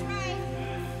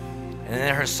 And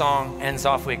then her song ends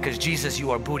off with, because Jesus,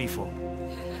 you are bootyful.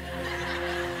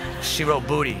 She wrote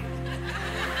booty.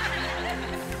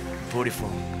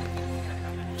 Bootyful.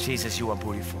 Jesus, you are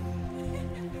bootyful.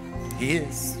 He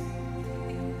is.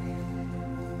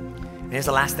 And here's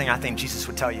the last thing I think Jesus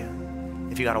would tell you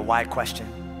if you got a why question.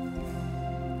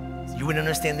 You wouldn't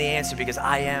understand the answer because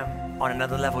I am on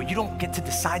another level. You don't get to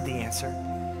decide the answer.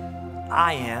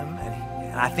 I am,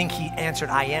 and I think he answered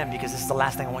I am because this is the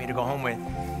last thing I want you to go home with.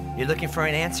 You're looking for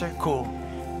an answer? Cool.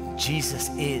 Jesus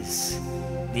is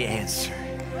the answer.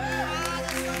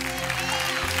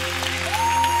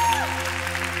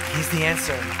 He's the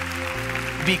answer.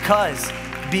 Because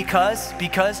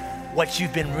what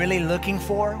you've been really looking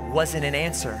for wasn't an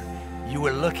answer. You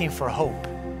were looking for hope.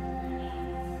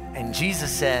 And Jesus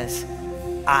says,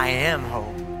 I am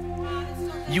hope.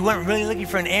 You weren't really looking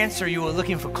for an answer, you were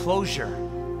looking for closure.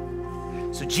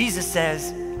 So Jesus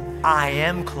says, I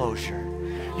am closure.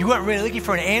 You weren't really looking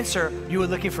for an answer, you were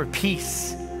looking for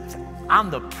peace. I'm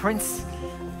the Prince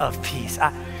of Peace.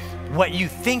 What you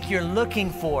think you're looking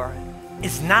for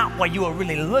is not what you are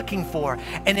really looking for.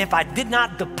 And if I did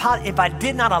not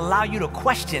allow you to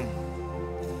question,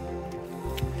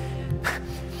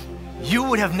 you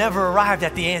would have never arrived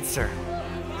at the answer.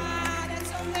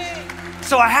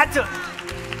 So I had to,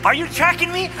 are you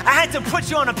tracking me? I had to put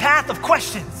you on a path of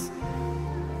questions.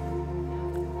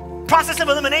 Process of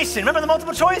elimination. Remember the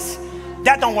multiple choice?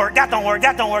 That don't work, that don't work,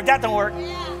 that don't work, that don't work.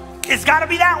 It's gotta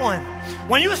be that one.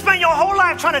 When you spend your whole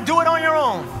life trying to do it on your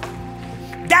own,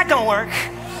 that don't work.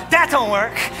 That don't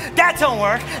work. That don't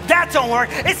work. That don't work.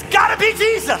 It's gotta be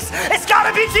Jesus. It's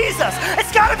gotta be Jesus.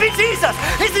 It's gotta be Jesus.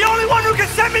 He's the only one who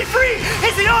can set me free.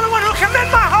 He's the only one who can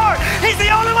mend my heart. He's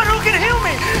the only one who can heal me.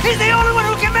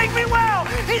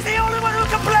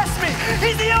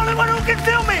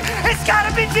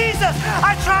 Jesus.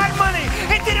 I tried money,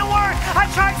 it didn't work. I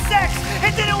tried sex,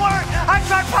 it didn't work. I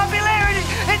tried popularity,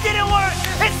 it didn't work.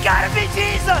 It's gotta be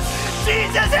Jesus.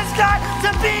 Jesus has got to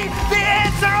be the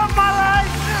answer of my life.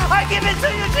 I give it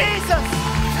to you, Jesus.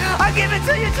 I give it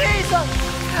to you, Jesus.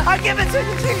 I give it to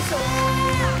you, Jesus.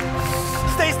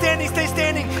 Stay standing, stay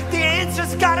standing. The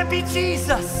answer's gotta be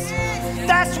Jesus.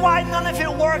 That's why none of it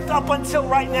worked up until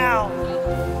right now.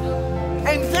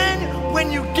 And then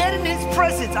when you get in his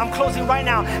presence, I'm closing right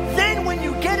now. Then when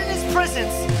you get in his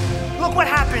presence, look what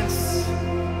happens.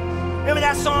 Remember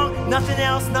that song? Nothing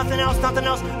else, nothing else, nothing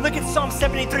else. Look at Psalm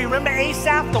 73. Remember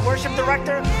Asaph, the worship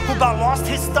director, who about lost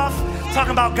his stuff?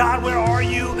 Talking about, God, where are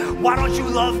you? Why don't you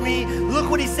love me?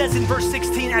 Look what he says in verse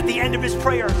 16 at the end of his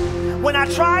prayer. When I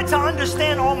tried to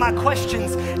understand all my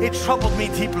questions, it troubled me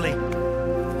deeply.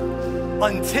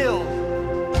 Until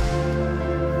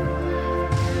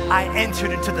I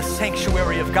entered into the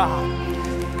sanctuary of God.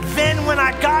 Then when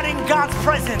I got in God's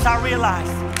presence, I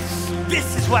realized,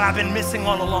 this is what I've been missing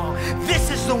all along. This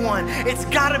is the one. It's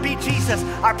gotta be Jesus.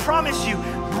 I promise you,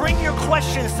 bring your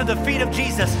questions to the feet of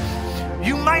Jesus.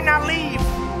 You might not leave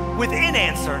with an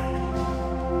answer.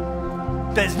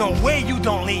 There's no way you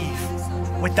don't leave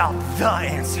without the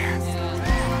answer.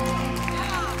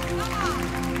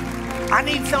 I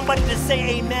need somebody to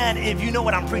say amen if you know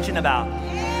what I'm preaching about.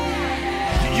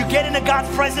 You get into God's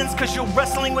presence because you're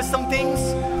wrestling with some things.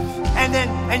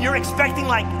 And you're expecting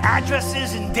like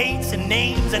addresses and dates and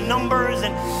names and numbers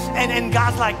and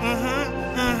God's like, and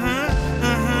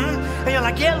you're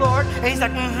like, yeah, Lord. And he's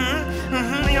like,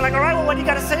 and you're like, all right, well, what do you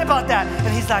got to say about that?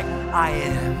 And he's like, I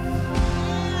am.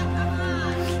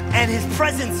 And his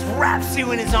presence wraps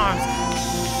you in his arms.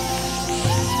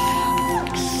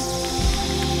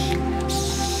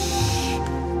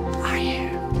 I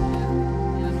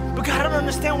am. But God, I don't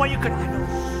understand why you could. I know.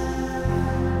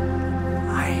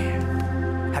 I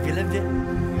am. Have you lived it?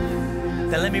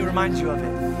 Then let me remind you of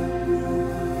it.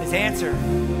 His answer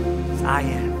is I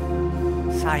am.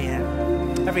 It's I am.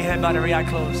 Every head bowed, every eye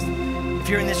closed. If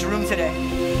you're in this room today,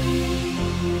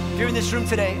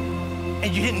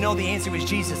 and you didn't know the answer was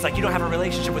Jesus, like you don't have a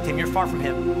relationship with him, you're far from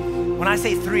him. When I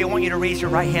say 3, I want you to raise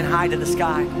your right hand high to the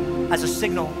sky as a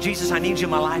signal. Jesus, I need you in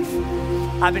my life.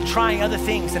 I've been trying other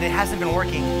things and it hasn't been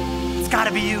working. It's gotta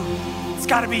be you. It's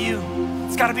gotta be you.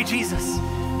 It's gotta be Jesus.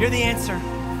 You're the answer.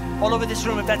 All over this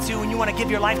room, if that's you and you want to give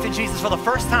your life to Jesus for the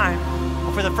first time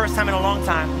or for the first time in a long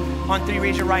time, on 3,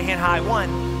 raise your right hand high. 1,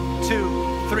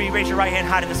 2, 3, raise your right hand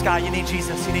high to the sky. You need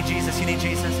Jesus, you need Jesus, you need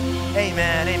Jesus.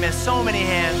 Amen, amen. So many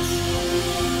hands.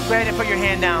 Go ahead and put your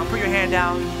hand down, put your hand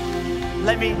down.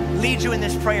 Let me lead you in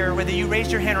this prayer, whether you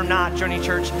raised your hand or not, Journey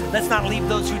Church. Let's not leave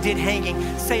those who did hanging.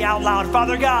 Say out loud,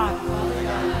 Father God,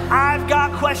 I've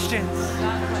got questions,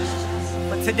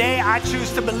 but today I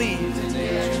choose to believe.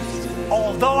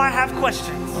 Although I have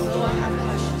questions,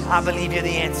 I believe you're the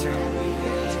answer.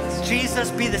 Jesus,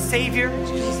 be the Savior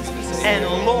and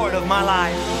Lord of my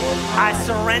life. I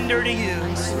surrender to you.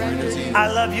 I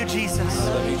love you, Jesus.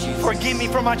 Forgive me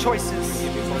for my choices.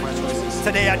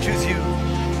 Today I choose you.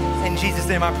 In Jesus'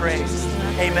 name I pray.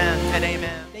 Amen and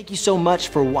amen. Thank you so much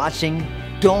for watching.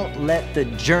 Don't let the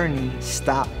journey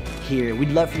stop here.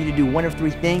 We'd love for you to do one of 3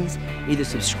 things. Either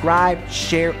subscribe,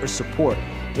 share, or support.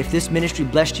 If this ministry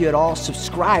blessed you at all,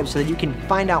 subscribe so that you can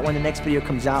find out when the next video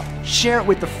comes out. Share it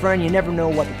with a friend. You never know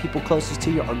what the people closest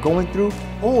to you are going through.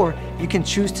 Or you can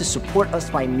choose to support us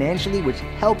financially, which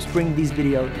helps bring these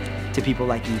videos to people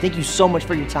like you. Thank you so much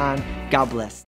for your time. God bless.